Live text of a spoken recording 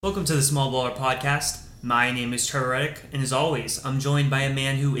Welcome to the Small Baller Podcast. My name is Trevor Reddick, and as always, I'm joined by a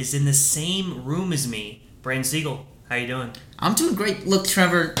man who is in the same room as me, Brandon Siegel. How you doing? I'm doing great. Look,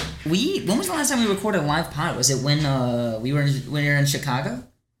 Trevor, when was the last time we recorded a live pod? Was it when we were in Chicago?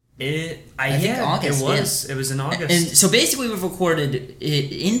 I think August. It was. Yeah. It was in August. And so basically, we've recorded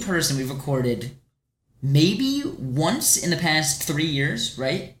it in person. We've recorded maybe once in the past 3 years,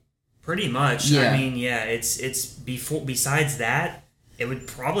 right? Pretty much. Yeah. I mean, yeah. It's before. Besides that. It would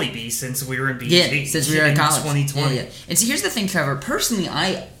probably be since we were in BG. Yeah, since we were in college. 2020. Yeah. And see, here's the thing, Trevor. Personally,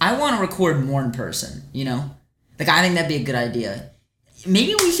 I want to record more in person, you know? Like, I think that'd be a good idea.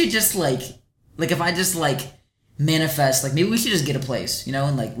 Maybe we should just, if I just, manifest, maybe we should just get a place, you know,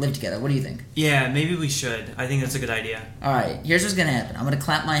 and, live together. What do you think? Yeah, maybe we should. I think that's a good idea. All right, here's what's going to happen. I'm going to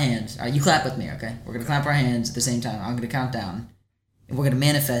clap my hands. All right, you clap with me, okay? We're going to clap our hands at the same time. I'm going to count down. And we're going to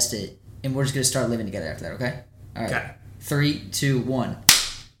manifest it, and we're just going to start living together after that, okay? All right. Okay. 3, 2, 1.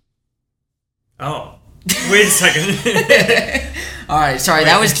 Oh. Wait a second. Alright, sorry,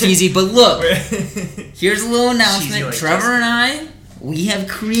 that was cheesy, but look. Here's a little announcement. Trevor and I, we have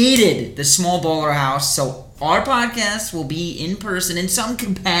created the Small Baller House, so our podcast will be in person in some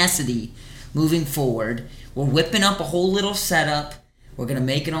capacity moving forward. We're whipping up a whole little setup. We're going to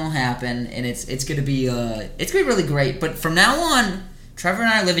make it all happen, and it's going to be really great. But from now on, Trevor and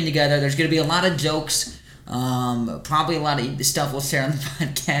I are living together. There's going to be a lot of jokes. Probably a lot of stuff we'll share on the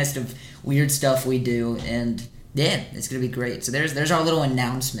podcast of weird stuff we do, and yeah, it's gonna be great. So there's our little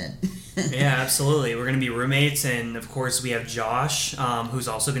announcement. Yeah, absolutely. We're gonna be roommates, and of course we have Josh, who's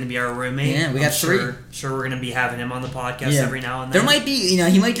also gonna be our roommate. Yeah, we got three. Sure, we're gonna be having him on the podcast every now and then. There might be,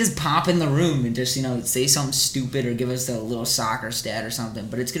 he might just pop in the room and just, say something stupid or give us a little soccer stat or something.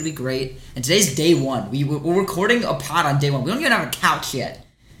 But it's gonna be great. And today's day one. We're recording a pod on day one. We don't even have a couch yet.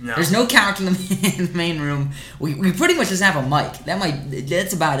 No. There's no couch in the main room. We pretty much just have a mic.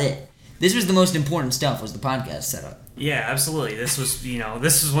 That's about it. This was the most important stuff, was the podcast setup. Yeah, absolutely. This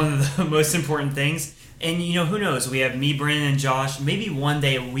was one of the most important things. And who knows? We have me, Brandon, and Josh. Maybe one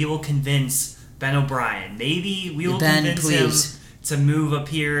day we will convince Ben O'Brien. Maybe we will convince him to move up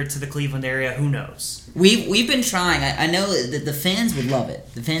here to the Cleveland area. Who knows? We've been trying. I know that the fans would love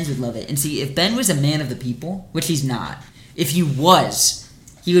it. The fans would love it. And see, if Ben was a man of the people, which he's not, if he was,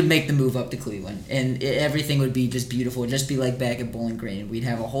 he would make the move up to Cleveland, and everything would be just beautiful. It'd just be like back at Bowling Green. We'd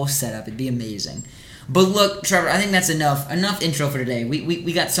have a whole setup. It'd be amazing. But look, Trevor, I think that's enough intro for today.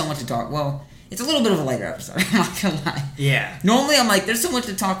 We got so much to talk. Well, it's a little bit of a lighter episode. I'm not going to lie. Yeah. Normally, I'm like, there's so much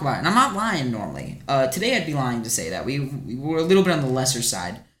to talk about, and I'm not lying normally. Today, I'd be lying to say that. We were a little bit on the lesser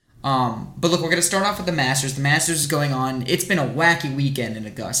side. But look, we're going to start off with the Masters. The Masters is going on. It's been a wacky weekend in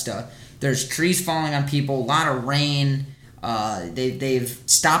Augusta. There's trees falling on people, a lot of rain. They've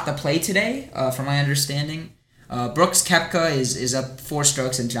stopped the play today, from my understanding. Brooks Koepka is up 4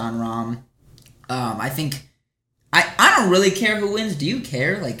 strokes and Jon Rahm. I think I don't really care who wins. Do you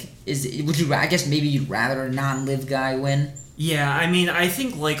care? I guess maybe you'd rather a non-live guy win. Yeah, I mean, I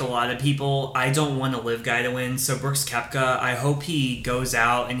think like a lot of people, I don't want a live guy to win. So Brooks Koepka, I hope he goes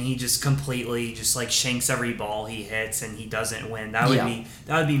out and he just completely shanks every ball he hits and he doesn't win. That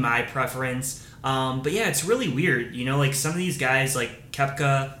would be my preference. But yeah, it's really weird. Some of these guys like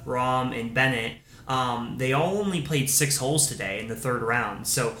Koepka, Rahm, and Bennett, they all only played 6 holes today in the 3rd round.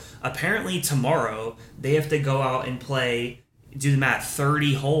 So apparently tomorrow they have to go out and play, do the math,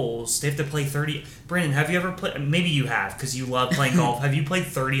 30 holes. They have to play 30. Brandon, have you ever played? Maybe you have, because you love playing golf. Have you played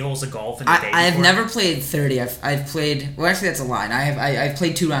 30 holes of golf in a day before? I have never played 30. I've played, well, actually that's a lie. I've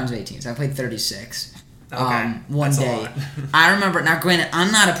played 2 rounds of 18, so I played 36. Okay, one day. I remember, now granted,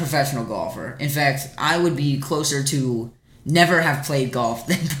 I'm not a professional golfer. In fact, I would be closer to never have played golf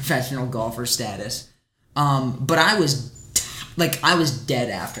than professional golfer status. But I was dead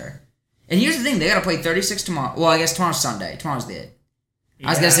after. And here's the thing, they gotta play 36 tomorrow. Well, I guess tomorrow's Sunday. Tomorrow's the it. Yeah.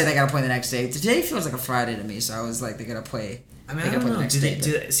 I was gonna say they gotta play the next day. Today feels like a Friday to me, so I was like, they gotta play. I mean, I don't know.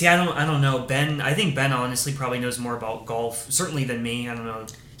 See, I don't know. I think Ben honestly probably knows more about golf, certainly than me. I don't know.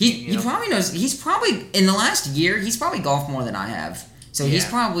 He probably knows. He's probably in the last year. He's probably golfed more than I have. So yeah.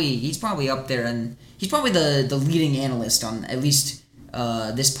 He's probably up there, and he's probably the leading analyst on at least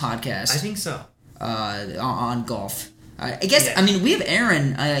this podcast. I think so. On golf. I guess. Yeah. I mean, we have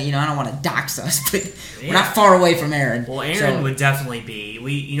Aaron. I don't want to dox us, but we're not Yeah. far away from Aaron. Well, Aaron would definitely be.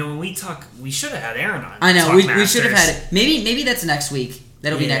 When we talk, we should have had Aaron on. I know we should have had it. Maybe that's next week.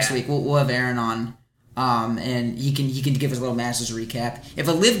 That'll be next week. We'll have Aaron on. And he can give us a little Masters recap. If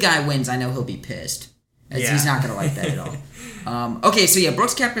a live guy wins, I know he'll be pissed. He's not going to like that at all. Okay, so yeah,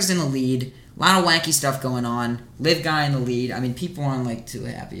 Brooks Koepka's in the lead. A lot of wacky stuff going on. Live guy in the lead. I mean, people aren't too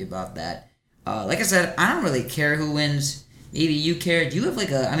happy about that. Like I said, I don't really care who wins. maybe you care. Do you have like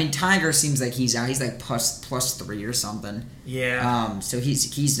Tiger seems like he's out. He's like plus 3 or something. Yeah. So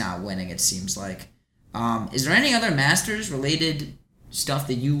he's not winning, it seems like. Is there any other Masters related stuff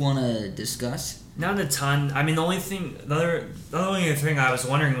that you want to discuss? Not a ton. I mean, the only other thing I was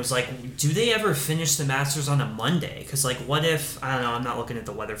wondering was, like, do they ever finish the Masters on a Monday? Because, like, what if, I don't know, I'm not looking at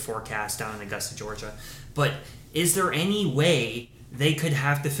the weather forecast down in Augusta, Georgia, but is there any way they could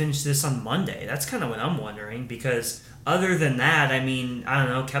have to finish this on Monday? That's kind of what I'm wondering, because other than that, I mean, I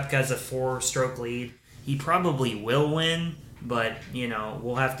don't know, Koepka has a 4-stroke lead. He probably will win, but,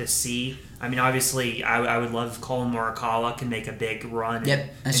 we'll have to see. I mean, obviously, I would love if Colin Morikawa can make a big run and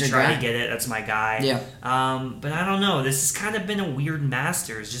try to get it. That's my guy. Yeah. But I don't know. This has kind of been a weird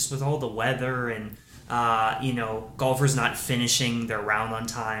Masters, just with all the weather and, golfers not finishing their round on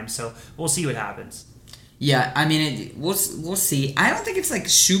time. So we'll see what happens. Yeah, I mean, we'll see. I don't think it's, like,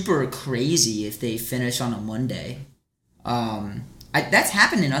 super crazy if they finish on a Monday. That's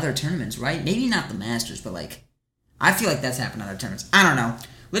happened in other tournaments, right? Maybe not the Masters, but, like, I feel like that's happened in other tournaments. I don't know.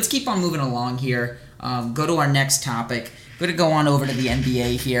 Let's keep on moving along here. Go to our next topic. Going to go on over to the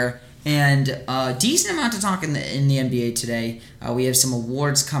NBA here. And decent amount to talk in the NBA today. We have some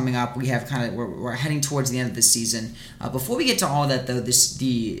awards coming up. We have we're heading towards the end of the season. Before we get to all that, though, the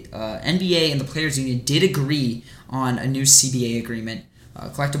NBA and the Players Union did agree on a new CBA agreement,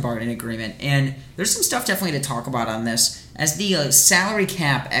 collective bargaining agreement. And there's some stuff definitely to talk about on this. As the salary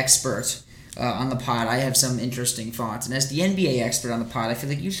cap expert on the pod, I have some interesting thoughts, and as the NBA expert on the pod, I feel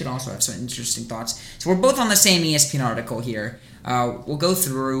like you should also have some interesting thoughts. So we're both on the same ESPN article here. We'll go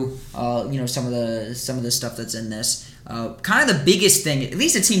through, some of the stuff that's in this. Kind of the biggest thing, at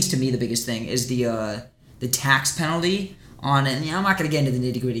least it seems to me, the biggest thing is the tax penalty on. And I'm not going to get into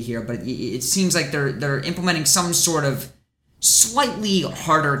the nitty gritty here, but it seems like they're implementing some sort of slightly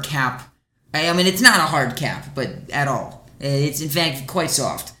harder cap. I mean, it's not a hard cap, but at all. It's in fact quite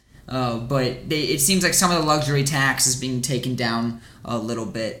soft. But it seems like some of the luxury tax is being taken down a little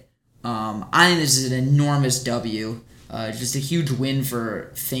bit. I think this is an enormous W. Just a huge win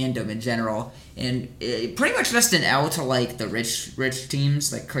for fandom in general. And pretty much just an L to, like, the rich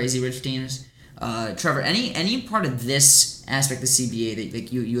teams, like crazy rich teams. Trevor, any part of this aspect of the CBA that,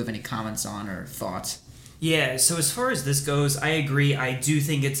 like, you have any comments on or thoughts? Yeah, so as far as this goes, I agree. I do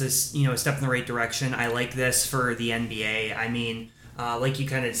think it's a step in the right direction. I like this for the NBA. I mean, like you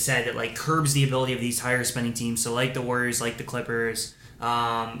kind of said, it like curbs the ability of these higher spending teams. So like the Warriors, like the Clippers,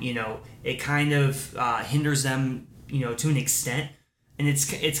 it kind of hinders them, to an extent. And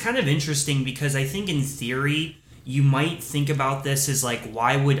it's kind of interesting because I think in theory you might think about this as like,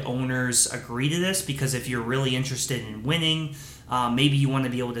 why would owners agree to this? Because if you're really interested in winning, maybe you want to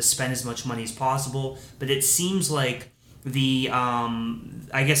be able to spend as much money as possible. But it seems like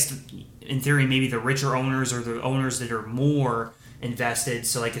I guess in theory maybe the richer owners or the owners that are more invested,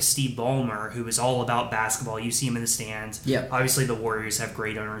 so like a Steve Ballmer who is all about basketball, you see him in the stands. Yeah. Obviously the Warriors have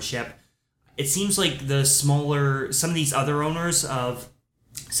great ownership. It seems like some of these other owners of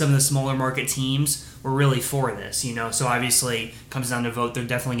some of the smaller market teams were really for this, so obviously it comes down to vote. They're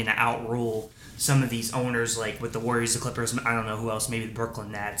definitely going to outrule some of these owners, like with the Warriors, the Clippers, I don't know who else, maybe the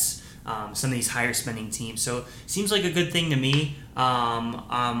Brooklyn Nets, some of these higher spending teams. So it seems like a good thing to me.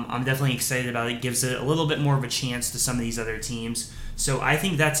 I'm definitely excited about it. It gives it a little bit more of a chance to some of these other teams. So I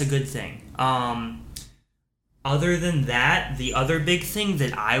think that's a good thing. Other than that, the other big thing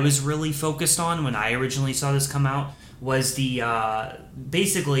that I was really focused on when I originally saw this come out was the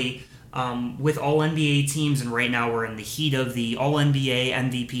basically with all NBA teams, and right now we're in the heat of the all NBA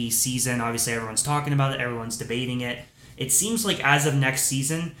MVP season. Obviously everyone's talking about it, everyone's debating it. It seems like as of next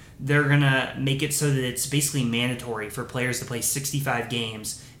season, they're going to make it so that it's basically mandatory for players to play 65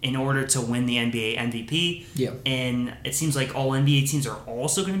 games in order to win the NBA MVP. Yeah. And it seems like all NBA teams are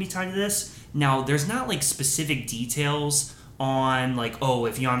also going to be tied to this. Now, there's not like specific details on like, if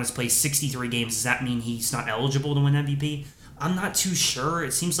Giannis plays 63 games, does that mean he's not eligible to win MVP? I'm not too sure.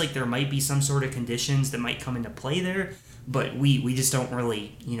 It seems like there might be some sort of conditions that might come into play there, but we just don't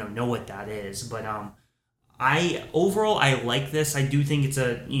really, know what that is. But I like this. I do think it's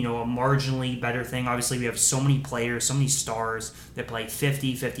a marginally better thing. Obviously, we have so many players, so many stars that play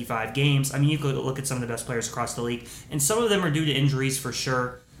 50, 55 games. I mean, you could look at some of the best players across the league, and some of them are due to injuries for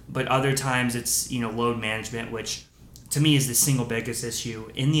sure, but other times it's, load management, which to me is the single biggest issue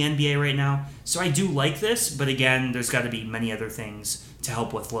in the NBA right now. So I do like this, but again, there's got to be many other things to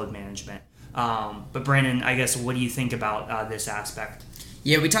help with load management. But Brandon, I guess, what do you think about this aspect?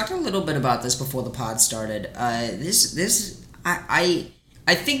 Yeah, we talked a little bit about this before the pod started. I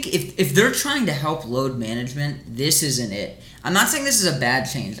I think if they're trying to help load management, this isn't it. I'm not saying this is a bad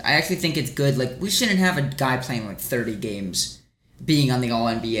change. I actually think it's good. Like, we shouldn't have a guy playing like 30 games being on the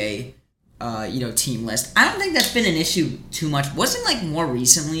All-NBA team list. I don't think that's been an issue too much. Wasn't like more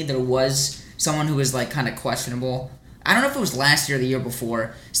recently there was someone who was like kind of questionable. I don't know if it was last year or the year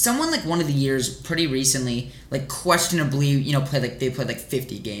before. Someone like one of the years pretty recently, like questionably, played like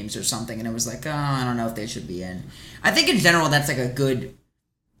 50 games or something, and it was like, oh, I don't know if they should be in. I think in general that's like a good,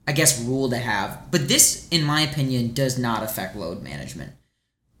 I guess, rule to have. But this, in my opinion, does not affect load management.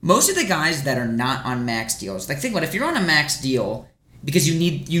 Most of the guys that are not on max deals, like think about it, if you're on a max deal, because you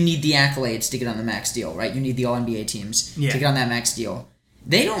need the accolades to get on the max deal, right? You need the All-NBA teams to get on that max deal.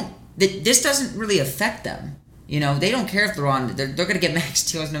 This doesn't really affect them. They don't care if they're on. They're going to get max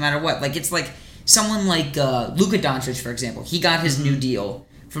deals no matter what. Like, it's like someone like Luka Doncic, for example. He got his new deal.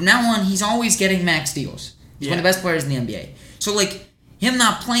 From now on, he's always getting max deals. He's one of the best players in the NBA. So, like, him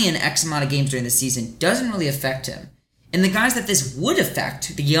not playing X amount of games during the season doesn't really affect him. And the guys that this would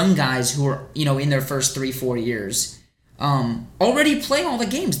affect, the young guys who are, in their first 3-4 years, already play all the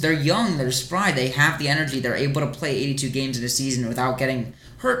games. They're young, they're spry, they have the energy, they're able to play 82 games in a season without getting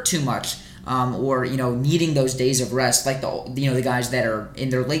hurt too much. Or needing those days of rest, like the guys that are in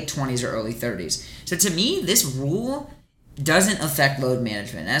their late 20s or early 30s. So to me, this rule doesn't affect load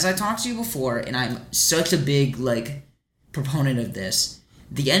management. As I talked to you before, and I'm such a big proponent of this,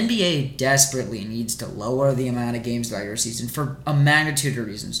 the NBA desperately needs to lower the amount of games throughout your season for a magnitude of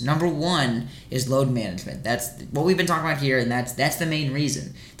reasons. Number one is load management. That's what we've been talking about here, and that's the main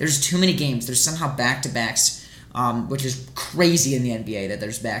reason. There's too many games. There's somehow back-to-backs, which is crazy in the NBA that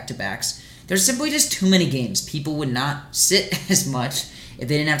there's back-to-backs. There's simply just too many games. People would not sit as much if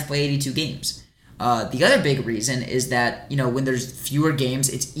they didn't have to play 82 games. The other big reason is that, when there's fewer games,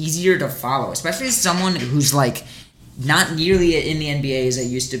 it's easier to follow, especially as someone who's, not nearly in the NBA as I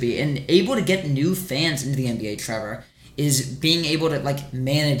used to be, and able to get new fans into the NBA, Trevor, is being able to,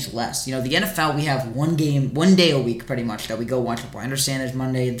 manage less. The NFL, we have one day a week, pretty much, that we go watch football. I understand there's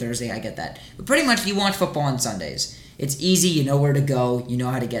Monday and Thursday, I get that. But pretty much, you watch football on Sundays. It's easy, you know where to go, you know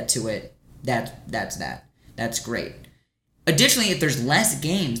how to get to it. That's that. That's great. Additionally, if there's less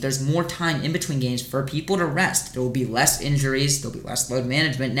games, there's more time in between games for people to rest. There will be less injuries. There'll be less load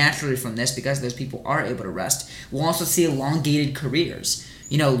management naturally from this because those people are able to rest. We'll also see elongated careers.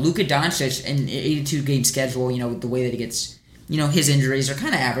 Luka Doncic, an 82-game schedule, the way that he gets, his injuries are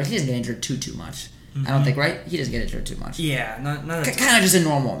kind of average. He doesn't get injured too much. Mm-hmm. I don't think, right? He doesn't get injured too much. Yeah, not kind of just a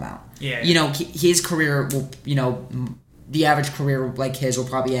normal amount. Yeah. His career will, the average career like his will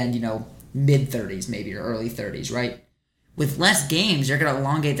probably end, mid-30s maybe or early 30s, right? With less games, you're going to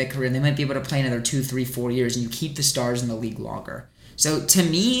elongate that career, and they might be able to play another 2, 3, 4 years, and you keep the stars in the league longer. So, to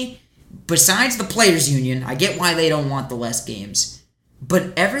me, besides the Players Union, I get why they don't want the less games,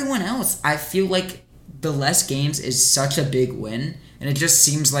 but everyone else, I feel like the less games is such a big win, and it just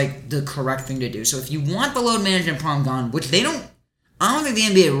seems like the correct thing to do. So, if you want the load management problem gone, which they don't, I don't think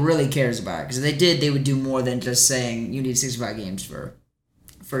the NBA really cares about it, because if they did, they would do more than just saying you need 65 games for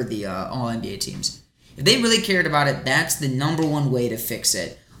the All-NBA teams. If they really cared about it, that's the number one way to fix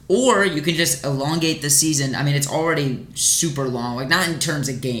it. Or you can just elongate the season. I mean, it's already super long. Not in terms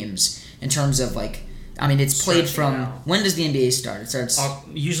of games. In terms of, it's played from... When does the NBA start? It starts...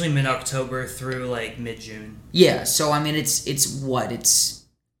 usually mid-October through, mid-June. Yeah, so, it's what? It's,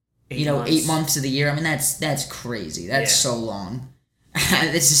 8 months. 8 months of the year. I mean, that's crazy. That's so long.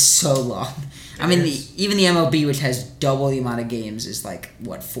 This is so long. Even the MLB, which has double the amount of games, is 4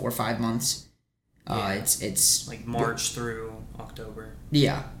 or 5 months. It's March through October.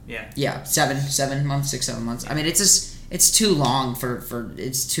 Yeah. 7 months, 6, 7 months. I mean, it's too long for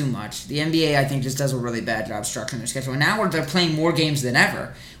it's too much. The NBA, I think, just does a really bad job structuring their schedule. And now they're playing more games than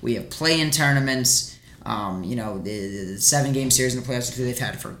ever. We have play-in tournaments. The 7-game series in the playoffs, which they've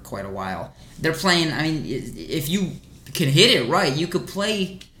had for quite a while. They're playing. If you can hit it right, you could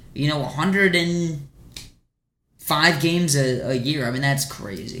play 105 games a year. That's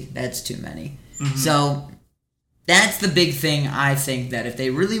crazy. That's too many. Mm-hmm. So that's the big thing. I think that if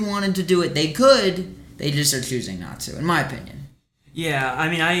they really wanted to do it, they could. They just are choosing not to, in my opinion. Yeah,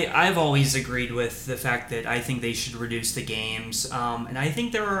 I've always agreed with the fact that I think they should reduce the games, and I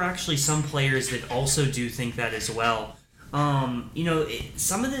think there are actually some players that also do think that as well.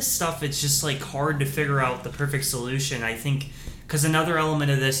 Some of this stuff, it's just hard to figure out the perfect solution. I think because another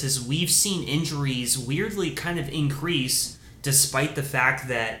element of this is we've seen injuries weirdly kind of increase despite the fact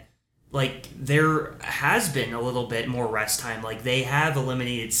that there has been a little bit more rest time. They have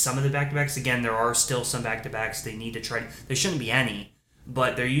eliminated some of the back-to-backs. Again, there are still some back-to-backs they need to try. There shouldn't be any.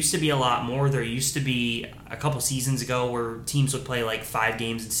 but there used to be a lot more. There used to be a couple seasons ago where teams would play like 5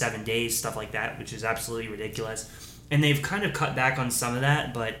 games in 7 days, stuff like that, which is absolutely ridiculous. And they've kind of cut back on some of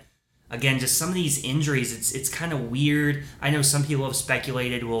that, but again, just some of these injuries, it's kind of weird. I know some people have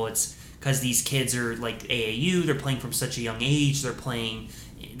speculated, well, it's because these kids are like AAU, they're playing from such a young age,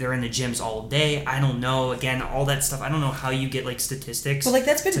 they're in the gyms all day. I don't know. Again, all that stuff. I don't know how you get like statistics. But like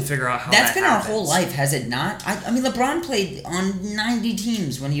to figure out how that's been happens. Our whole life, has it not? I mean, LeBron played on 90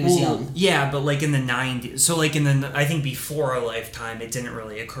 teams when he was young. Yeah, but like in the 90s. So like I think before our lifetime, it didn't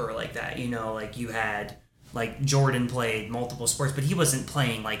really occur like that. You know, like you had like Jordan played multiple sports, but he wasn't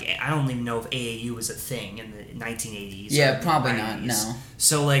playing like, I don't even know if AAU was a thing in the 1980s. Yeah, probably 90s. Not. No.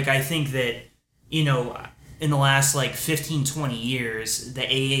 So like I think that, you know, in the last like 15, 20 years, the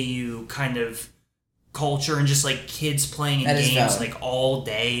AAU kind of culture and just like kids playing in games like all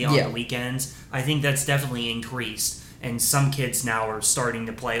day on the weekends, I think that's definitely increased. And some kids now are starting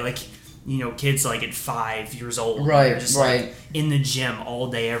to play like, you know, kids like at 5 years old. Right, just like in the gym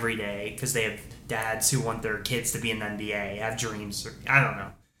all day, every day, because they have dads who want their kids to be in the NBA, have dreams. I don't know.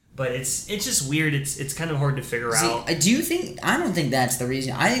 But it's just weird. It's kind of hard to figure out. I don't think that's the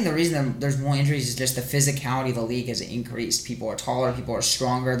reason. I think the reason there's more injuries is just the physicality of the league has increased. People are taller. People are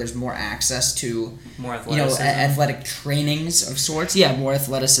stronger. There's more access to more athleticism. Athletic trainings of sorts. Yeah, more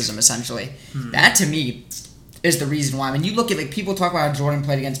athleticism essentially. That to me is the reason why. I mean, you look at like people talk about how Jordan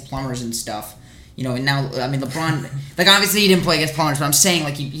played against plumbers and stuff. You know, and now I mean LeBron. Like obviously he didn't play against plumbers, but I'm saying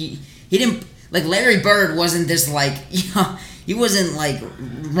like he didn't. Like Larry Bird wasn't this like, you know, he wasn't like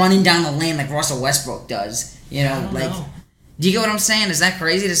running down the lane like Russell Westbrook does. You know, do you get what I'm saying? Is that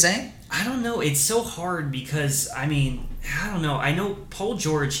crazy to say? I don't know. It's so hard because I mean, I don't know. I know Paul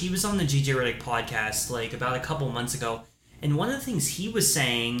George. He was on the GJ Redick podcast like about a couple months ago, and one of the things he was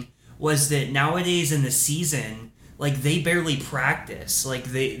saying was that nowadays in the season, like they barely practice. Like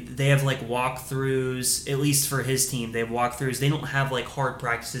they have like walkthroughs, at least for his team. They have walkthroughs. They don't have like hard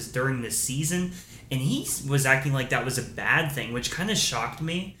practices during the season. And he was acting like that was a bad thing, which kind of shocked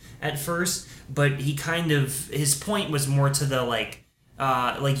me at first. But his point was more to the like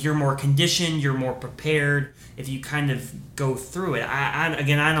you're more conditioned, you're more prepared if you kind of go through it.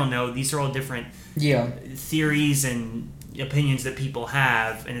 I don't know. These are all different theories and opinions that people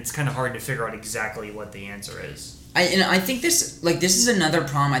have, and it's kind of hard to figure out exactly what the answer is. I think this is another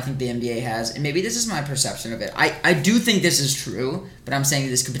problem I think the NBA has, and maybe this is my perception of it. I do think this is true, but I'm saying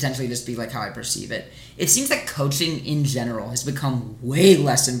this could potentially just be like how I perceive it. It seems like coaching in general has become way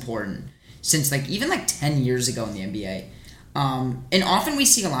less important since like even like 10 years ago in the NBA. And often we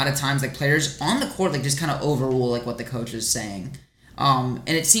see a lot of times like players on the court like just kind of overrule like what the coach is saying. And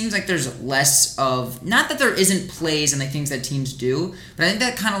it seems like there's less of, not that there isn't plays and like things that teams do, but I think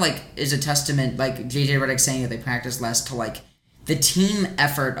that kind of like is a testament, like JJ Redick saying that they practice less, to like the team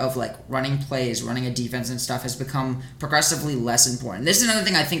effort of like running plays, running a defense and stuff has become progressively less important. This is another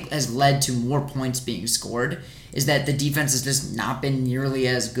thing I think has led to more points being scored, is that the defense has just not been nearly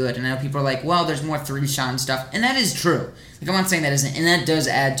as good. And I know people are like, well, there's more 3-shot and stuff, and that is true. Like I'm not saying that isn't, and that does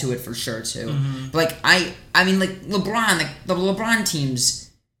add to it for sure too. Mm-hmm. But like I mean like LeBron, like the LeBron teams,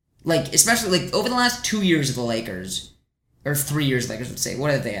 like especially like over the last 2 years of the Lakers, or 3 years, Lakers would say,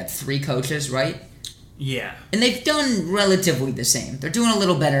 what have they had? 3 coaches, right? Yeah. And they've done relatively the same. They're doing a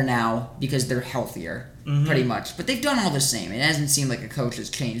little better now because they're healthier, pretty much. But they've done all the same. It hasn't seemed like a coach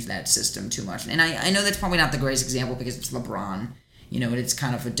has changed that system too much. And I know that's probably not the greatest example because it's LeBron, you know, and it's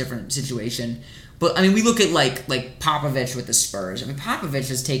kind of a different situation. But, I mean, we look at, like Popovich with the Spurs. I mean, Popovich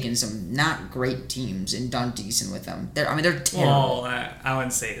has taken some not great teams and done decent with them. They're terrible. Well, I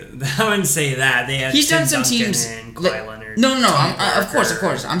wouldn't say that. They have He's Tim done some Duncan teams. And Kawhi Leonard. No. Of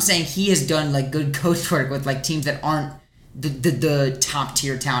course. I'm saying he has done, like, good coach work with, like, teams that aren't the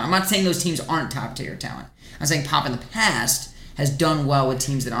top-tier talent. I'm not saying those teams aren't top-tier talent. I'm saying Pop in the past has done well with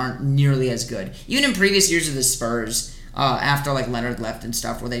teams that aren't nearly as good. Even in previous years of the Spurs, after like Leonard left and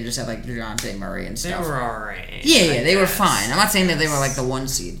stuff, where they just had like DeJounte Murray and stuff. They were alright. Yeah, they were fine. I'm not saying that they were like the 1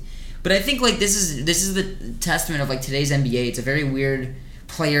 seed, but I think like this is the testament of like today's NBA. It's a very weird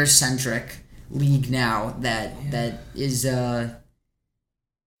player centric league now that is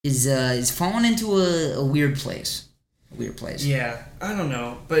falling into a weird place. Yeah, I don't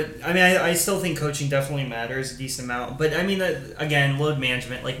know, but I mean, I still think coaching definitely matters a decent amount. But I mean, again, load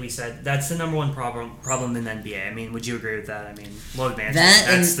management, like we said, that's the number one problem in the NBA. I mean, would you agree with that? I mean, load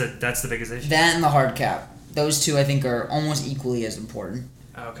management, that's the biggest issue. That and the hard cap, those two I think are almost equally as important.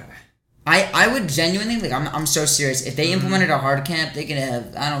 Okay. I would genuinely like. I'm so serious. If they implemented a hard cap, they could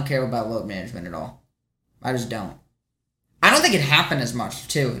have. I don't care about load management at all. I just don't. I don't think it'd happen as much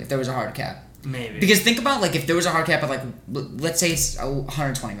too if there was a hard cap. Maybe. Because think about, like, if there was a hard cap of, like, let's say it's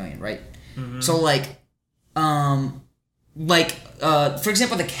 $120 million, right? Mm-hmm. So, for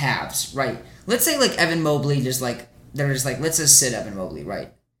example, the Cavs, right? Let's say, like, Evan Mobley they're just like, let's just sit Evan Mobley,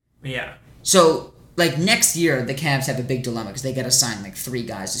 right? Yeah. So, like, next year, the Cavs have a big dilemma because they got to sign, like, 3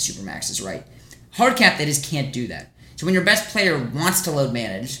 guys to Supermaxes, right? Hard cap, they just can't do that. So when your best player wants to load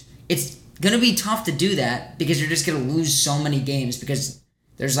manage, it's going to be tough to do that because you're just going to lose so many games because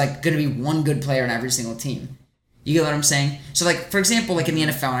there's, like, going to be one good player on every single team. You get what I'm saying? So, like, for example, like, in the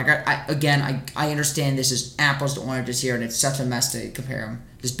NFL, I understand this is apples to oranges here, and it's such a mess to compare them.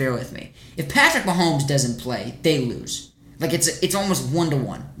 Just bear with me. If Patrick Mahomes doesn't play, they lose. Like, it's almost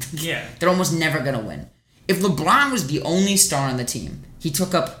 1-1. Yeah. They're almost never going to win. If LeBron was the only star on the team, he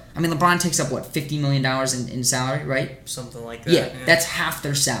took up... I mean, LeBron takes up, what, $50 million in salary, right? Something like that. Yeah, that's half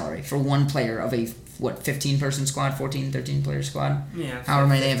their salary for one player of a, 15-person squad, 14, 13-player squad? Yeah. However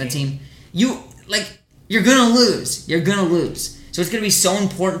many they have a team. You're going to lose. You're going to lose. So it's going to be so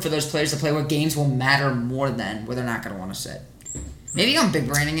important for those players to play where games will matter more than where they're not going to want to sit. Maybe I'm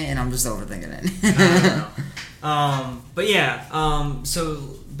big-braining it and I'm just overthinking it. I don't know. But yeah,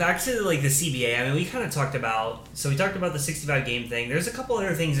 so back to, like, the CBA. I mean, we kind of talked about... So we talked about the 65-game thing. There's a couple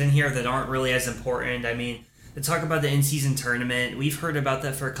other things in here that aren't really as important. I mean, to talk about the in-season tournament, we've heard about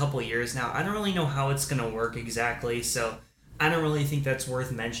that for a couple years now. I don't really know how it's going to work exactly, so I don't really think that's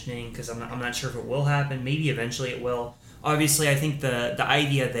worth mentioning because I'm not sure if it will happen. Maybe eventually it will. Obviously, I think the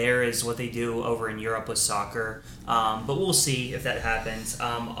idea there is what they do over in Europe with soccer, but we'll see if that happens.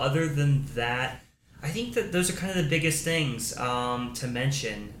 Other than that, I think that those are kind of the biggest things to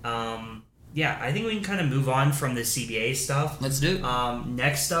mention. Yeah, I think we can kind of move on from the CBA stuff. Let's do it.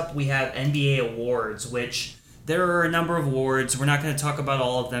 Next up, we have NBA awards, which there are a number of awards. We're not going to talk about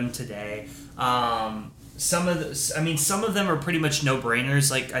all of them today. Some of them are pretty much no-brainers.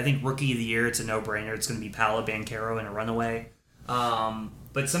 Like, I think Rookie of the Year, it's a no-brainer. It's going to be Paolo Banchero in a runaway.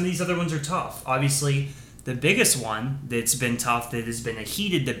 But some of these other ones are tough. Obviously, the biggest one that's been tough, that has been a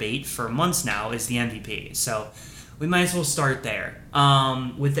heated debate for months now, is the MVP. So we might as well start there.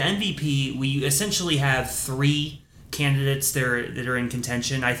 With the MVP, we essentially have 3 candidates that are in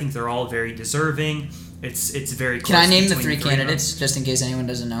contention. I think they're all very deserving. It's very close. Can I name the 3 candidates, just in case anyone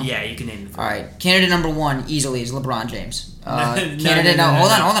doesn't know? Yeah, you can name the 3. All right. Candidate number 1, easily, is LeBron James. No, Hold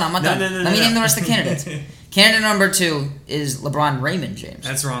on. I'm not done. Let me name the rest of the candidates. No. Candidate number 2 is LeBron Raymond James.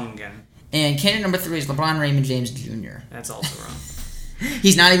 That's wrong again. And candidate number 3 is LeBron Raymond James Jr. That's also wrong.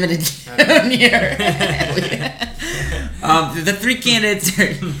 He's not even a junior. The 3 candidates are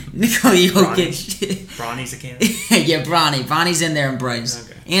Nikola Jokic. Bronny's a candidate? Yeah, Bronny's in there, and Bryce.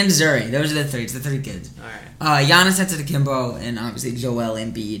 Okay. And Zuri. Those are the 3. It's the 3 kids. All right. Giannis Antetokounmpo and obviously Joel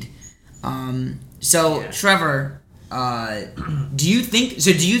Embiid. Trevor, do you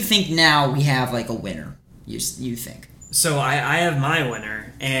think now we have, like, a winner? You think? So I have my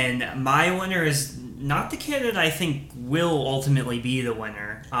winner, and my winner is not the candidate I think will ultimately be the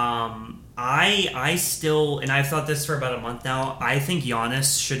winner. I still, and I've thought this for about a month now, I think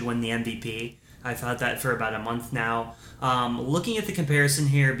Giannis should win the MVP. I've thought that for about a month now. Looking at the comparison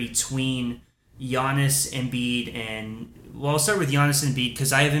here between Giannis, Embiid, and... Well, I'll start with Giannis and Embiid,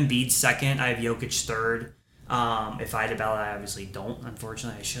 because I have Embiid second, I have Jokic third. If I had a ballot, I obviously don't.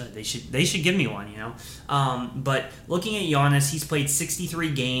 Unfortunately, I should. They should give me one, you know. But looking at Giannis, he's played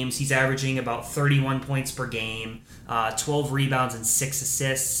 63 games. He's averaging about 31 points per game, 12 rebounds and 6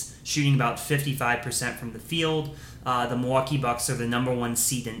 assists, shooting about 55% from the field. The Milwaukee Bucks are the number 1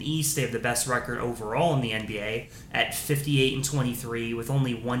 seed in the East. They have the best record overall in the NBA at 58-23 with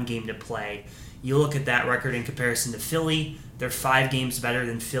only 1 game to play. You look at that record in comparison to Philly. They're 5 games better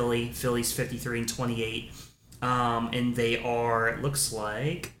than Philly. Philly's 53-28. And they are, it looks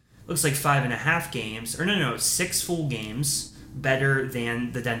like 5.5 games, or no, 6 full games better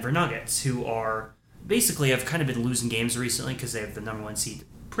than the Denver Nuggets, who are basically have kind of been losing games recently because they have the number 1 seed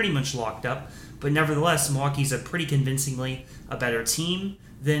pretty much locked up. But nevertheless, Milwaukee's a pretty convincingly a better team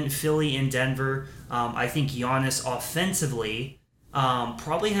than Philly and Denver. I think Giannis offensively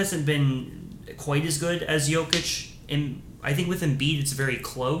probably hasn't been quite as good as Jokic. And I think with Embiid, it's very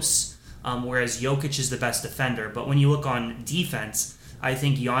close. Whereas Jokic is the best defender. But when you look on defense, I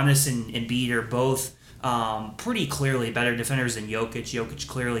think Giannis and Embiid are both pretty clearly better defenders than Jokic. Jokic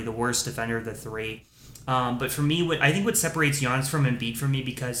clearly the worst defender of the 3. But for me, I think what separates Giannis from Embiid for me,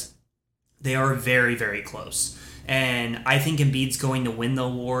 because they are very, very close. And I think Embiid's going to win the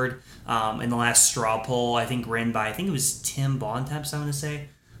award in the last straw poll. I think ran by, it was Tim Bontemps, I want to say.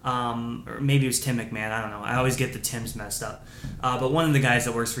 Or maybe it was Tim McMahon, I don't know. I always get the Tims messed up. But one of the guys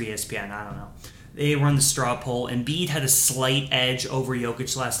that works for ESPN, I don't know. they run the straw poll. Embiid had a slight edge over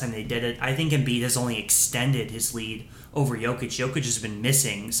Jokic last time they did it. I think Embiid has only extended his lead over Jokic. Jokic has been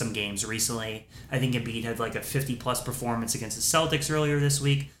missing some games recently. I think Embiid had like a 50-plus performance against the Celtics earlier this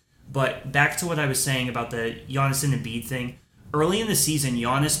week. But back to what I was saying about the Giannis and Embiid thing. Early in the season,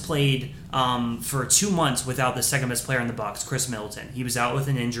 Giannis played for 2 months without the second-best player in the Bucks, Chris Middleton. He was out with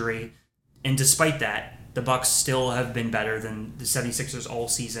an injury. And despite that, the Bucks still have been better than the 76ers all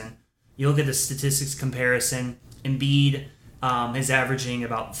season. You look at the statistics comparison, Embiid is averaging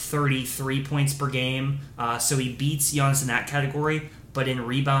about 33 points per game, so he beats Giannis in that category, but in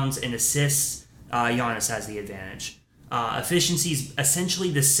rebounds and assists, Giannis has the advantage. Efficiency is essentially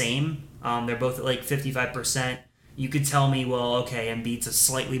the same. They're both at like 55%. You could tell me, well, okay, Embiid's a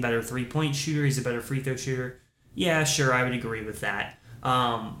slightly better three-point shooter, he's a better free throw shooter. Yeah, sure, I would agree with that.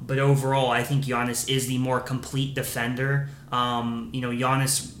 But overall, I think Giannis is the more complete defender.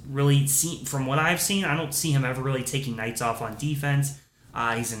 Giannis really, from what I've seen, I don't see him ever really taking nights off on defense.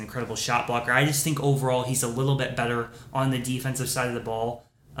 He's an incredible shot blocker. I just think overall he's a little bit better on the defensive side of the ball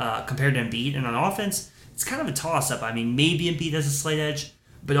compared to Embiid. And on offense, it's kind of a toss-up. I mean, maybe Embiid has a slight edge,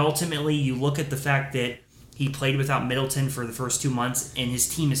 but ultimately you look at the fact that he played without Middleton for the first 2 months, and his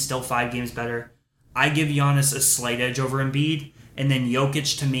team is still 5 games better. I give Giannis a slight edge over Embiid. And then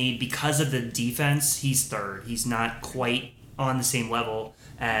Jokic, to me, because of the defense, he's third. He's not quite on the same level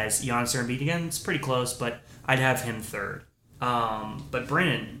as Giannis or Embiid. Again, it's pretty close, but I'd have him third. But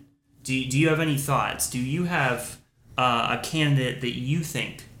Brennan, do you have any thoughts? Do you have a candidate that you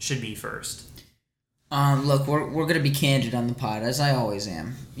think should be first? Look, we're going to be candid on the pod, as I always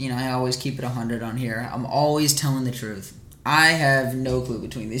am. I always keep it 100 on here. I'm always telling the truth. I have no clue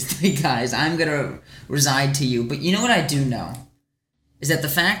between these 3 guys. I'm going to reside to you. But you know what I do know? Is that the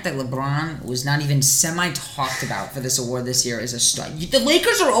fact that LeBron was not even semi-talked about for this award this year is a start. The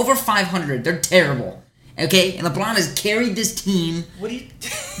Lakers are over 500. They're terrible. Okay? And LeBron has carried this team. What do you...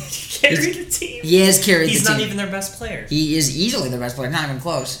 carried the team? He has carried the team. He's not even their best player. He is easily their best player. Not even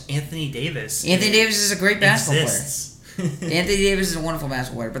close. Anthony Davis. Anthony Davis is a great basketball player. Anthony Davis is a wonderful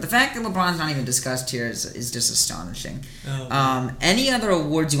basketball player. But the fact that LeBron's not even discussed here is just astonishing. Any other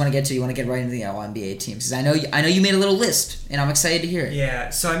awards you want to get to? You want to get right into the All-NBA teams? Because I know you made a little list, and I'm excited to hear it. Yeah,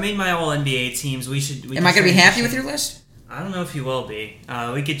 so I made my All-NBA teams. Am I going to be happy with your list? I don't know if you will be.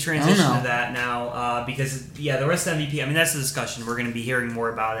 We could transition to that now because, the rest of MVP, I mean, that's the discussion. We're going to be hearing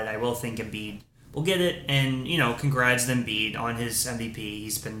more about it. I will think Embiid will get it, and, congrats to Embiid on his MVP.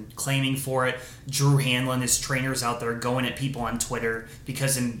 He's been claiming for it. Drew Hanlon, his trainer's out there going at people on Twitter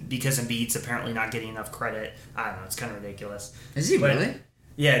because Embiid's apparently not getting enough credit. I don't know, it's kind of ridiculous. Is he really?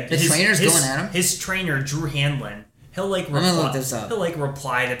 Yeah. The trainer's going at him? His trainer, Drew Hanlon, he'll I'm gonna look this up. He'll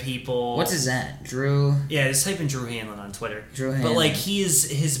reply to people. What is that? Drew? Yeah, just type in Drew Hanlon on Twitter. Drew Hanlon. But he is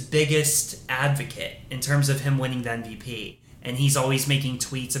his biggest advocate in terms of him winning the MVP. And he's always making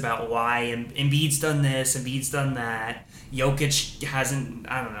tweets about why Embiid's done this, Embiid's done that. Jokic hasn't,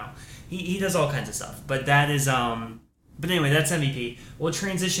 I don't know. He does all kinds of stuff. But that is, but anyway, that's MVP. We'll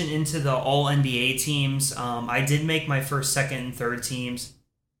transition into the All-NBA teams. I did make my first, second, and third teams.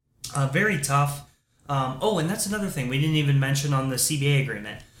 Very tough. And that's another thing we didn't even mention on the CBA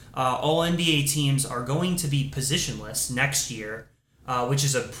agreement. All-NBA teams are going to be positionless next year, which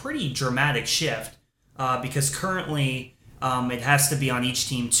is a pretty dramatic shift because currently... it has to be on each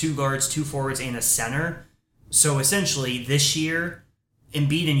team 2 guards, 2 forwards, and a center. So essentially, this year,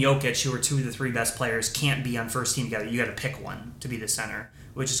 Embiid and Jokic, who are 2 of the 3 best players, can't be on first team together. You got to pick one to be the center,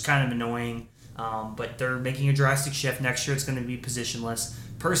 which is kind of annoying. But they're making a drastic shift. Next year, it's going to be positionless.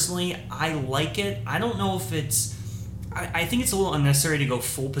 Personally, I like it. I don't know if it's... I think it's a little unnecessary to go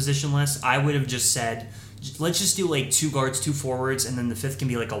full positionless. I would have just said... Let's just do 2 guards, 2 forwards, and then the 5th can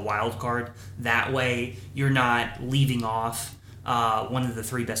be a wild card. That way, you're not leaving off one of the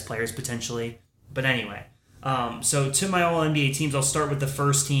 3 best players potentially. But anyway, so to my All-NBA teams, I'll start with the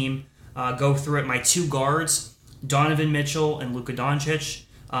first team. Go through it. My 2 guards, Donovan Mitchell and Luka Doncic.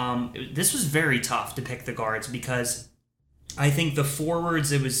 This was very tough to pick the guards because I think the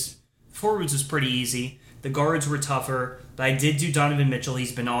forwards was pretty easy. The guards were tougher, but I did do Donovan Mitchell.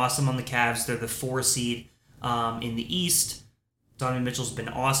 He's been awesome on the Cavs. They're the 4 seed in the East. Donovan Mitchell's been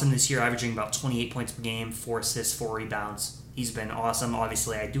awesome this year, averaging about 28 points per game, 4 assists, 4 rebounds. He's been awesome.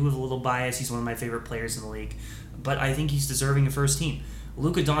 Obviously, I do have a little bias. He's one of my favorite players in the league, but I think he's deserving of first team.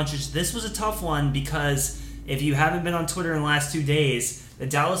 Luka Doncic, this was a tough one because if you haven't been on Twitter in the last 2 days, the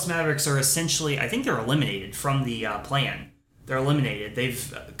Dallas Mavericks are essentially, I think they're eliminated from the play-in. They're eliminated.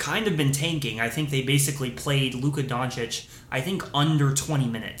 They've kind of been tanking. I think they basically played Luka Doncic, I think, under 20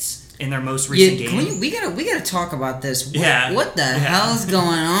 minutes in their most recent game. We gotta talk about this. What the hell's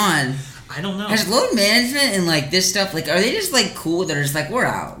going on? I don't know. Has load management and like this stuff, like, are they just like cool? They're just like, we're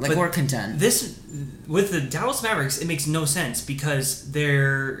out, like, we're content. This with the Dallas Mavericks, it makes no sense because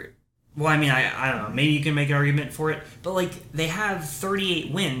they're. Well, I mean, I don't know. Maybe you can make an argument for it, but like they have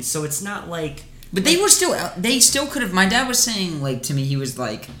 38 wins, so it's not like. But they still could have. My dad was saying, like, to me, he was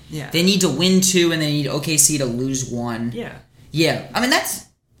like, yeah, they need to win 2 and they need OKC to lose 1. Yeah. I mean, that's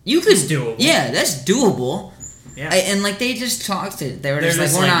doable. Yeah, that's doable. Yeah. And like they just talked it. They were just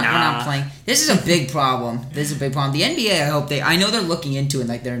like, we're not playing. This is a big problem. The NBA, I know they're looking into it, and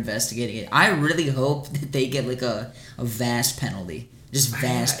like they're investigating it. I really hope that they get like a vast penalty. Just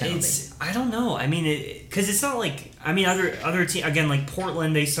vast penalty. I don't know. I mean, because it's not like, I mean, other team, again, like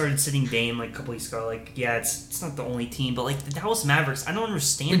Portland, they started sitting Dame like a couple weeks ago. Like, yeah, it's not the only team, but like the Dallas Mavericks, I don't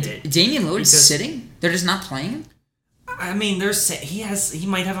understand it. Damian Lillard's sitting? They're just not playing him? I mean, he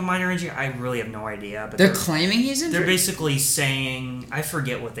might have a minor injury. I really have no idea. But they're claiming he's injured? They're basically saying, I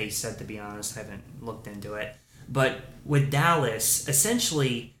forget what they said, to be honest. I haven't looked into it. But with Dallas,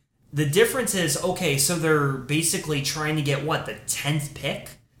 essentially, the difference is, okay, so they're basically trying to get, the 10th pick?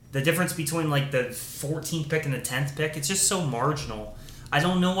 The difference between, like, the 14th pick and the 10th pick, it's just so marginal. I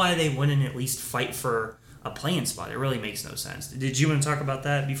don't know why they wouldn't at least fight for a play-in spot. It really makes no sense. Did you want to talk about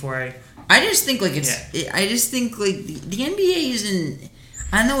that before I just think, like, I just think, like, the NBA isn't...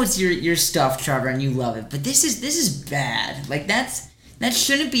 I know it's your stuff, Trevor, and you love it, but this is bad. Like, that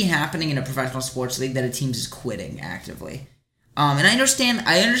shouldn't be happening in a professional sports league, that a team is quitting actively. And I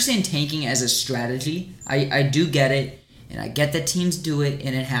understand tanking as a strategy. I do get it, and I get that teams do it,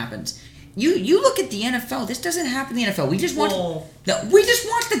 and it happens. You look at the NFL. This doesn't happen in the NFL. We just watched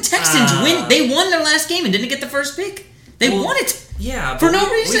the Texans win. They won their last game and didn't get the first pick. They won it. Yeah, for no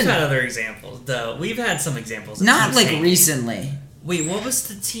reason. We've had other examples, though. We've had some examples. Not like recently. Wait, what was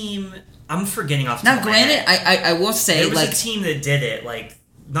the team? I'm forgetting off the top of my head. Now, granted, I will say, there was a team that did it, like,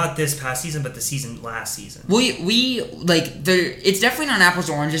 not this past season, but the last season. It's definitely not apples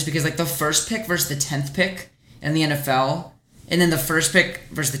to oranges because, like, the first pick versus the 10th pick in the NFL, and then the first pick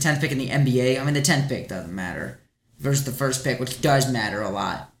versus the 10th pick in the NBA. I mean, the 10th pick doesn't matter versus the first pick, which does matter a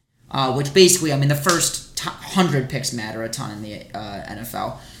lot. Which basically, I mean, the first 100 picks matter a ton in the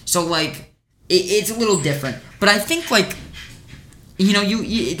NFL. So, like, it's a little different. But I think, like, you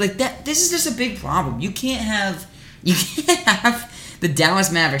like that. This is just a big problem. You can't have the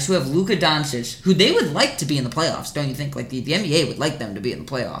Dallas Mavericks, who have Luka Doncic, who they would like to be in the playoffs, don't you think? Like, the NBA would like them to be in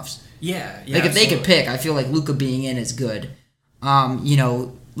the playoffs. Yeah. Like, if they could pick, I feel like Luka being in is good.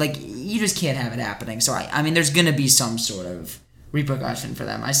 Like, you just can't have it happening. So, I mean, there's going to be some sort of repercussion for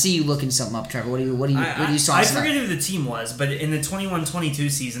them. I see you looking something up, Trevor. What do you saw? I forget who the team was, but in the 21-22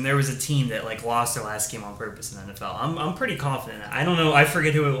 season, there was a team that like lost their last game on purpose in the NFL. I'm pretty confident. I don't know. I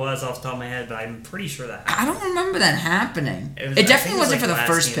forget who it was off the top of my head, but I'm pretty sure that happened. I don't remember that happening. It definitely wasn't for the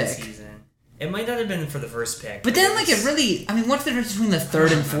first pick. It might not have been for the first pick. But then, like, it really... I mean, what's the difference between the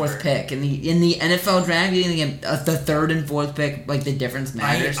third and fourth pick? In the NFL draft, you think the third and fourth pick, like, the difference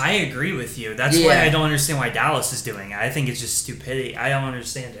matters? I agree with you. That's why I don't understand why Dallas is doing it. I think it's just stupidity. I don't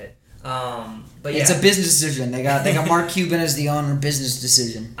understand it. But yeah. It's a business decision. They got Mark Cuban as the owner. Business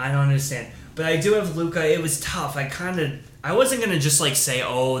decision. I don't understand. But I do have Luka. It was tough. I wasn't going to just, like, say,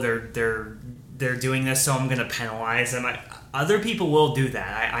 oh, they're doing this, so I'm going to penalize them. Other people will do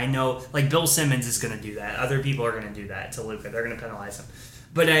that. I know, like, Bill Simmons is going to do that. Other people are going to do that to Luka. They're going to penalize him.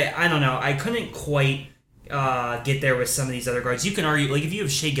 But I don't know. I couldn't quite get there with some of these other guards. You can argue, like, if you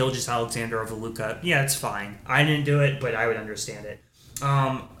have Shai Gilgeous-Alexander over Luka, yeah, it's fine. I didn't do it, but I would understand it.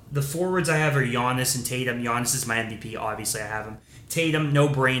 The forwards I have are Giannis and Tatum. Giannis is my MVP. Obviously, I have him. Tatum,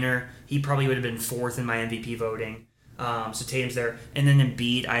 no-brainer. He probably would have been fourth in my MVP voting. So Tatum's there. And then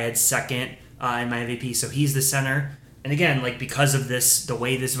Embiid, I had second in my MVP. So he's the center. And again, like, because of this, the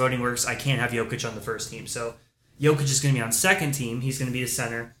way this voting works, I can't have Jokic on the first team. So Jokic is going to be on second team. He's going to be the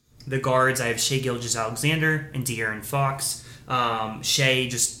center. The guards, I have Shai Gilgeous-Alexander and De'Aaron Fox. Shai,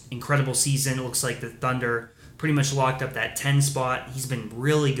 just incredible season. It looks like the Thunder pretty much locked up that 10 spot. He's been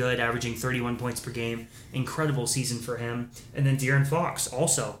really good, averaging 31 points per game. Incredible season for him. And then De'Aaron Fox,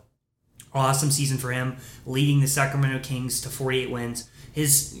 also awesome season for him, leading the Sacramento Kings to 48 wins.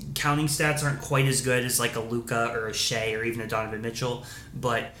 His counting stats aren't quite as good as like a Luka or a Shai or even a Donovan Mitchell,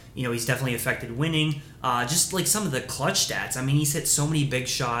 but he's definitely affected winning. Just like some of the clutch stats. I mean, he's hit so many big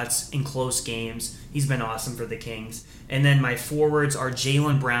shots in close games. He's been awesome for the Kings. And then my forwards are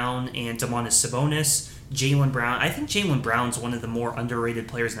Jaylen Brown and Domantas Sabonis. Jaylen Brown, I think Jaylen Brown's one of the more underrated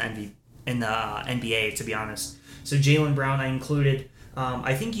players in the NBA, to be honest. So Jaylen Brown I included.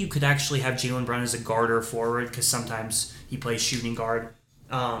 I think you could actually have Jaylen Brown as a guard or forward because sometimes he plays shooting guard.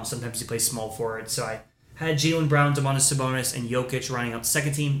 Sometimes he plays small forward. So I had Jaylen Brown, Domantas Sabonis, and Jokic running out the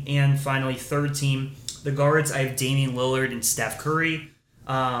second team. And finally, third team, the guards, I have Damian Lillard and Steph Curry.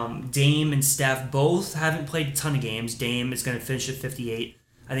 Dame and Steph both haven't played a ton of games. Dame is going to finish at 58.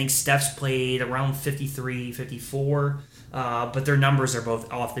 I think Steph's played around 53, 54, but their numbers are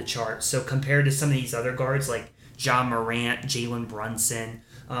both off the chart. So compared to some of these other guards like Ja Morant, Jalen Brunson,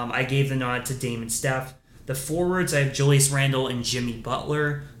 I gave the nod to Dame and Steph. The forwards, I have Julius Randle and Jimmy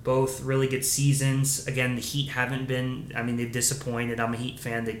Butler, both really good seasons. Again, the Heat haven't been, they've disappointed. I'm a Heat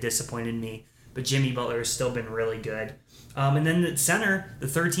fan. They disappointed me. But Jimmy Butler has still been really good. And then the center, the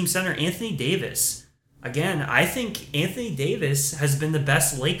third-team center, Anthony Davis. Again, I think Anthony Davis has been the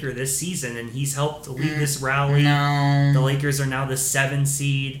best Laker this season, and he's helped lead this rally. No. The Lakers are now the 7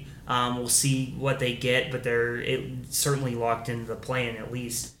 seed. We'll see what they get, but they're certainly locked into the play-in at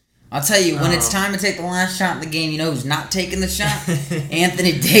least. I'll tell you, when it's time to take the last shot in the game, you know who's not taking the shot?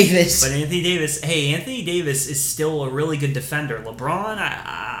 Anthony Davis. But Anthony Davis is still a really good defender. LeBron,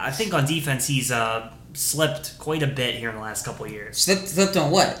 I think on defense he's slipped quite a bit here in the last couple of years. Slipped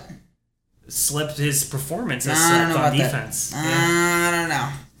on what? Slipped his performance has slipped on defense. I don't know.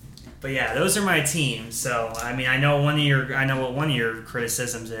 But yeah, those are my teams. So I know what one of your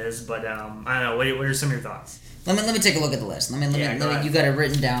criticisms is, but I don't know. What are some of your thoughts? Let me take a look at the list. Let me you got it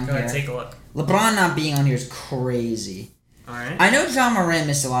written down here. Go ahead, take a look. LeBron not being on here is crazy. All right. I know Ja Morant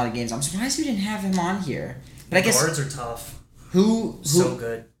missed a lot of games. I'm surprised we didn't have him on here. But I guess guards are tough. Who so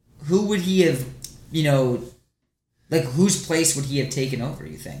good? Who would he have? Whose place would he have taken over?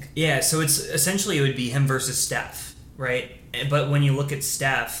 You think? Yeah. So it's essentially it would be him versus Steph, right? But when you look at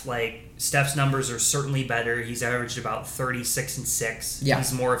Steph, Steph's numbers are certainly better. He's averaged about 36 and 6. Yeah.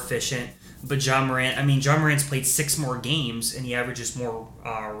 He's more efficient. But Ja Morant's played 6 more games, and he averages more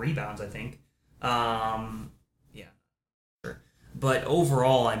rebounds, I think. Yeah. Sure. But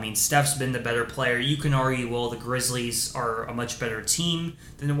overall, Steph's been the better player. You can argue, well, the Grizzlies are a much better team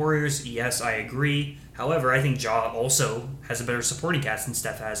than the Warriors. Yes, I agree. However, I think Ja also has a better supporting cast than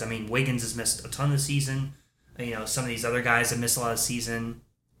Steph has. Wiggins has missed a ton of the season. Some of these other guys have missed a lot of the season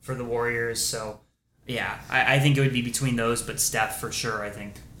for the Warriors. So, yeah, I think it would be between those, but Steph for sure, I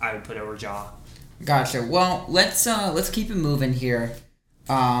think I would put over Ja. Gotcha. Well, let's keep it moving here.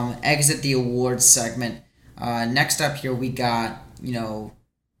 Exit the awards segment. Next up here we got, the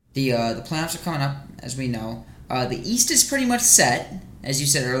playoffs are coming up, as we know. The East is pretty much set, as you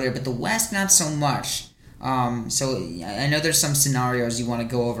said earlier, but the West not so much. So I know there's some scenarios you want to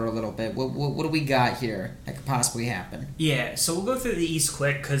go over a little bit. What do we got here that could possibly happen? Yeah, so we'll go through the East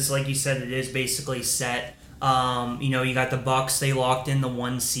quick because, like you said, it is basically set. You got the Bucks, they locked in the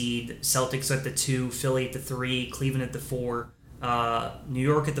 1 seed, Celtics at the 2, Philly at the 3, Cleveland at the 4, New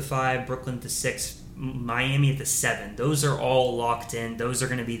York at the 5, Brooklyn at the 6, Miami at the 7. Those are all locked in. Those are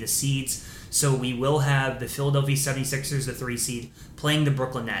going to be the seeds. So we will have the Philadelphia 76ers, the 3 seed, playing the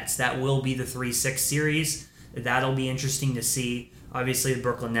Brooklyn Nets. That will be the 3-6 series. That'll be interesting to see. Obviously, the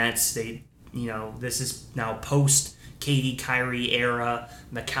Brooklyn Nets, this is now post KD, Kyrie era.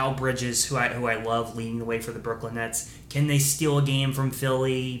 Mikal Bridges, who I love, leading the way for the Brooklyn Nets. Can they steal a game from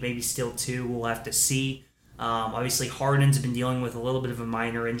Philly? Maybe steal 2. We'll have to see. Obviously, Harden's been dealing with a little bit of a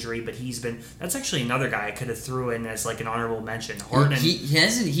minor injury, but that's actually another guy I could have threw in as an honorable mention. Harden.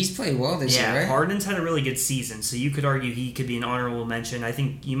 He's played well this year, right? Harden's had a really good season, so you could argue he could be an honorable mention. I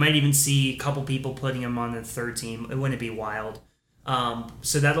think you might even see a couple people putting him on the 3rd team. It wouldn't be wild.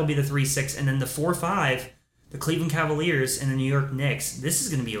 So that'll be the 3-6, and then the 4-5, the Cleveland Cavaliers and the New York Knicks. This is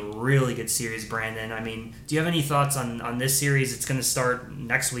going to be a really good series, Brandon. Do you have any thoughts on this series? It's going to start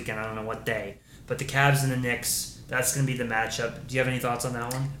next weekend. I don't know what day. But the Cavs and the Knicks, that's going to be the matchup. Do you have any thoughts on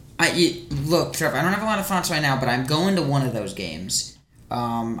that one? Look, Trevor, I don't have a lot of thoughts right now, but I'm going to one of those games.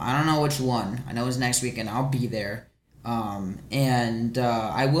 I don't know which one. I know it's next weekend. I'll be there. And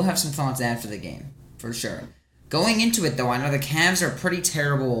I will have some thoughts after the game, for sure. Going into it, though, I know the Cavs are pretty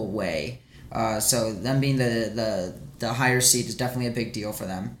terrible away. So them being the higher seed is definitely a big deal for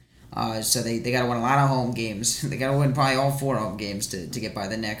them. So they got to win a lot of home games. They got to win probably all 4 home games to get by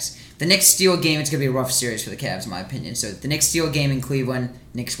the Knicks. The Knicks steal a game, it's going to be a rough series for the Cavs, in my opinion. So if the Knicks steal a game in Cleveland,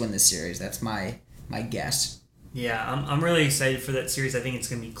 Knicks win this series. That's my guess. Yeah, I'm really excited for that series. I think it's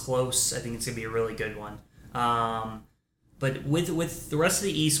going to be close. I think it's going to be a really good one. But with the rest of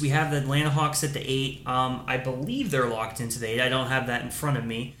the East, we have the Atlanta Hawks at the 8. I believe they're locked into the 8. I don't have that in front of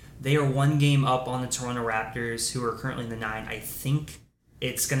me. They are 1 game up on the Toronto Raptors, who are currently in the 9. I think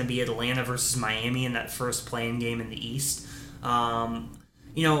it's going to be Atlanta versus Miami in that first play-in game in the East.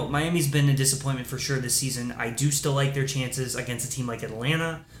 Miami's been a disappointment for sure this season. I do still like their chances against a team like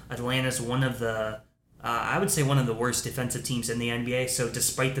Atlanta. Atlanta's one of the, I would say one of the worst defensive teams in the NBA. So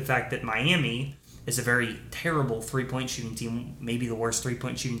despite the fact that Miami is a very terrible three-point shooting team, maybe the worst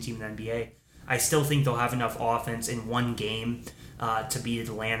three-point shooting team in the NBA. I still think they'll have enough offense in one game to beat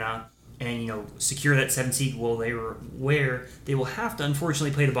Atlanta and secure that 7th seed. Where they will have to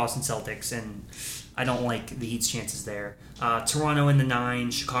unfortunately play the Boston Celtics, and I don't like the Heat's chances there. Toronto in the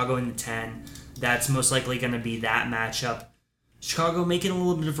 9, Chicago in the 10. That's most likely going to be that matchup. Chicago making a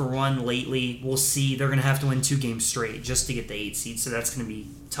little bit of a run lately. We'll see. They're going to have to win 2 games straight just to get the 8th seed, so that's going to be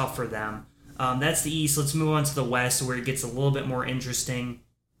tough for them. That's the East. Let's move on to the West, where it gets a little bit more interesting.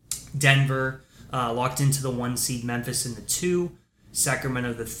 Denver locked into the 1 seed, Memphis in the 2,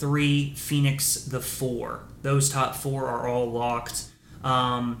 Sacramento the 3, Phoenix the 4. Those top 4 are all locked.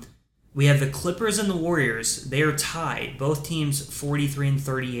 We have the Clippers and the Warriors. They are tied. Both teams 43 and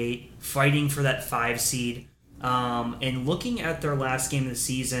 38, fighting for that 5 seed. And looking at their last game of the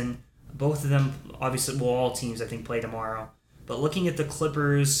season, both of them, obviously, all teams I think play tomorrow. But looking at the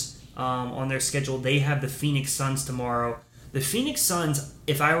Clippers on their schedule, they have the Phoenix Suns tomorrow. The Phoenix Suns,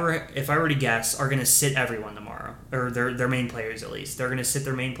 if I were to guess, are going to sit everyone tomorrow, or their main players at least. They're going to sit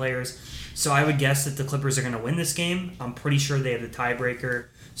their main players. So I would guess that the Clippers are going to win this game. I'm pretty sure they have the tiebreaker,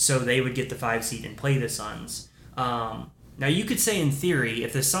 so they would get the 5 seed and play the Suns. Now you could say in theory,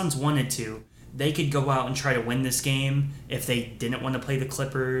 if the Suns wanted to, they could go out and try to win this game if they didn't want to play the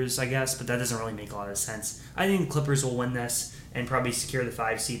Clippers, I guess, but that doesn't really make a lot of sense. I think the Clippers will win this and probably secure the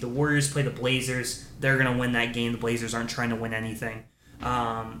 5 seed. The Warriors play the Blazers. They're going to win that game. The Blazers aren't trying to win anything.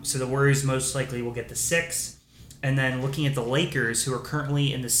 So the Warriors most likely will get the 6. And then looking at the Lakers, who are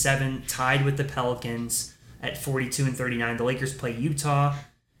currently in the 7, tied with the Pelicans at 42 and 39. The Lakers play Utah.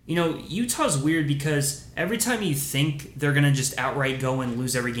 Utah's weird because every time you think they're going to just outright go and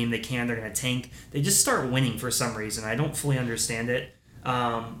lose every game they can, they're going to tank, they just start winning for some reason. I don't fully understand it.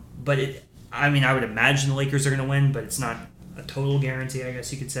 I would imagine the Lakers are going to win, but it's not a total guarantee, I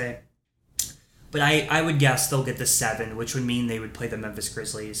guess you could say. But I would guess they'll get the 7, which would mean they would play the Memphis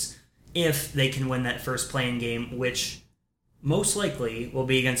Grizzlies if they can win that first play-in game, which most likely will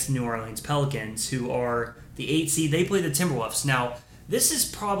be against the New Orleans Pelicans, who are the 8 seed. They play the Timberwolves. Now,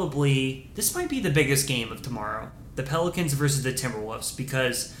 this might be the biggest game of tomorrow, the Pelicans versus the Timberwolves,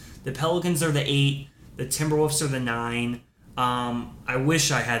 because the Pelicans are the 8, the Timberwolves are the 9. I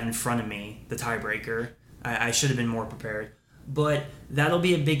wish I had in front of me the tiebreaker. I should have been more prepared. But that'll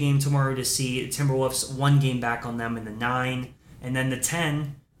be a big game tomorrow to see. The Timberwolves 1 game back on them in the 9. And then the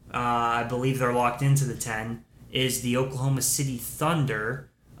 10, I believe they're locked into the 10, is the Oklahoma City Thunder.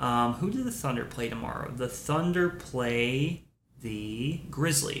 Who do the Thunder play tomorrow? The Thunder play the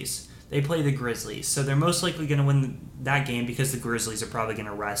Grizzlies. They play the Grizzlies. So they're most likely going to win that game because the Grizzlies are probably going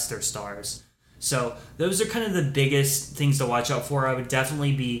to rest their stars. So those are kind of the biggest things to watch out for. I would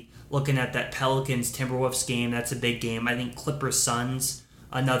definitely be looking at that Pelicans-Timberwolves game. That's a big game. I think Clippers-Suns,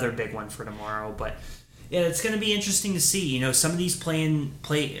 another big one for tomorrow. But yeah, it's going to be interesting to see. Some of these playoff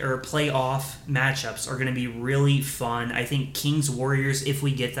matchups are going to be really fun. I think Kings-Warriors, if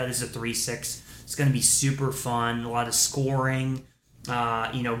we get that as a 3-6, it's going to be super fun. A lot of scoring.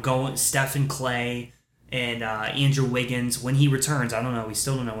 Going Steph and Clay and Andrew Wiggins when he returns. I don't know. We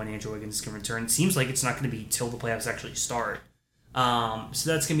still don't know when Andrew Wiggins is going to return. It seems like it's not going to be till the playoffs actually start.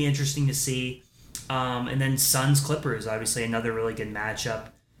 So that's going to be interesting to see. And then Suns-Clippers, obviously another really good matchup.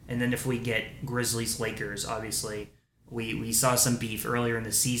 And then if we get Grizzlies-Lakers, obviously we saw some beef earlier in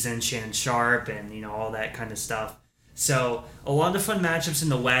the season, Shannon Sharp and all that kind of stuff. So a lot of fun matchups in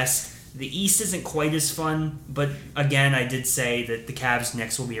the West. The East isn't quite as fun, but again, I did say that the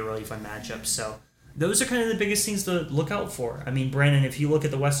Cavs-Knicks will be a really fun matchup. So those are kind of the biggest things to look out for. I mean, Brandon, if you look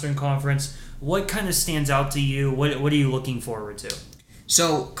at the Western Conference, what kind of stands out to you? What are you looking forward to?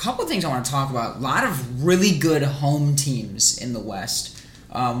 So, a couple of things I want to talk about. A lot of really good home teams in the West.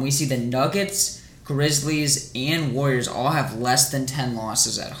 We see the Nuggets, Grizzlies, and Warriors all have less than 10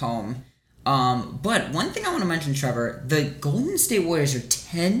 losses at home. But one thing I want to mention, Trevor, the Golden State Warriors are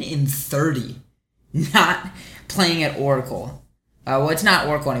 10 and 30, not playing at Oracle. Well, it's not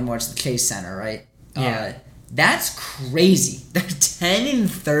Oracle anymore; it's the Chase Center, right? Yeah. That's crazy. They're 10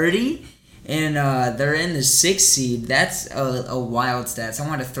 and 30, and they're in the 6th seed. That's a wild stat. So I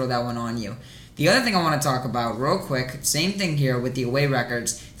wanted to throw that one on you. The other thing I want to talk about real quick, same thing here with the away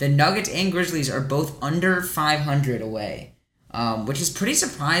records. The Nuggets and Grizzlies are both under 500 away, which is pretty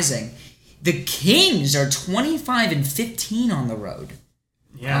surprising. The Kings are 25 and 15 on the road.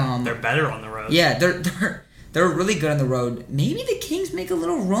 Yeah, they're better on the road. Yeah, they're really good on the road. Maybe the Kings make a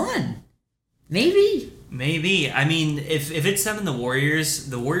little run. Maybe. I mean, if it's them and the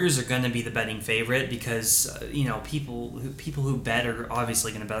Warriors are going to be the betting favorite because people who bet are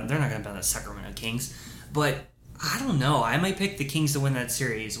obviously going to bet. They're not going to bet on the Sacramento Kings, but I don't know. I might pick the Kings to win that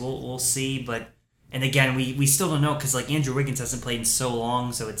series. We'll see, but And again, we still don't know because like Andrew Wiggins hasn't played in so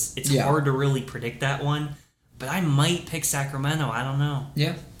long, so it's hard to really predict that one. But I might pick Sacramento. I don't know.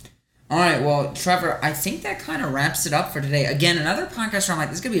 Yeah. All right, well, Trevor, I think that kind of wraps it up for today. Again, another podcast where I'm like,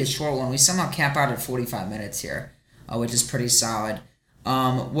 this is going to be a short one. We somehow cap out at 45 minutes here, which is pretty solid.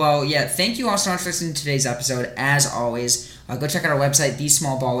 Well, yeah, thank you all so much for listening to today's episode. As always, go check out our website,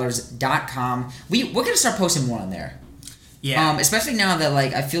 thesmallballers.com. We're going to start posting more on there. Yeah. Especially now that,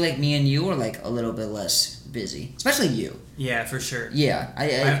 like, I feel like me and you are, like, a little bit less busy. Especially you. Yeah, for sure. Yeah.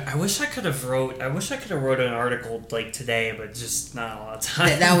 I wish I could have wrote an article, like, today, but just not a lot of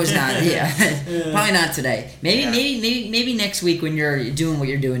time. That was not, probably not today. Maybe next week when you're doing what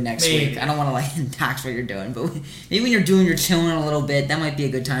you're doing next week. I don't want to, like, dox what you're doing, but maybe when you're chilling a little bit, that might be a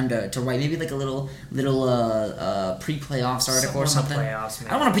good time to write. Maybe, like, a little pre-playoffs article or something. Playoffs,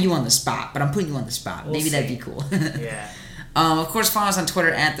 I don't want to put you on the spot, but I'm putting you on the spot. Maybe that'd be cool. Yeah. Of course, follow us on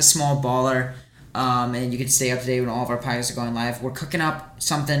Twitter at @thesmallballer. And you can stay up to date when all of our podcasts are going live. We're cooking up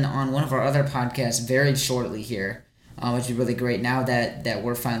something on one of our other podcasts very shortly here, which is really great now that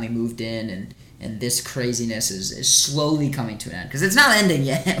we're finally moved in and this craziness is slowly coming to an end. Because it's not ending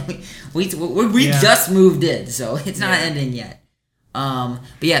yet. we just moved in, so it's not ending yet. But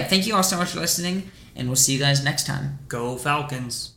yeah, thank you all so much for listening, and we'll see you guys next time. Go Falcons.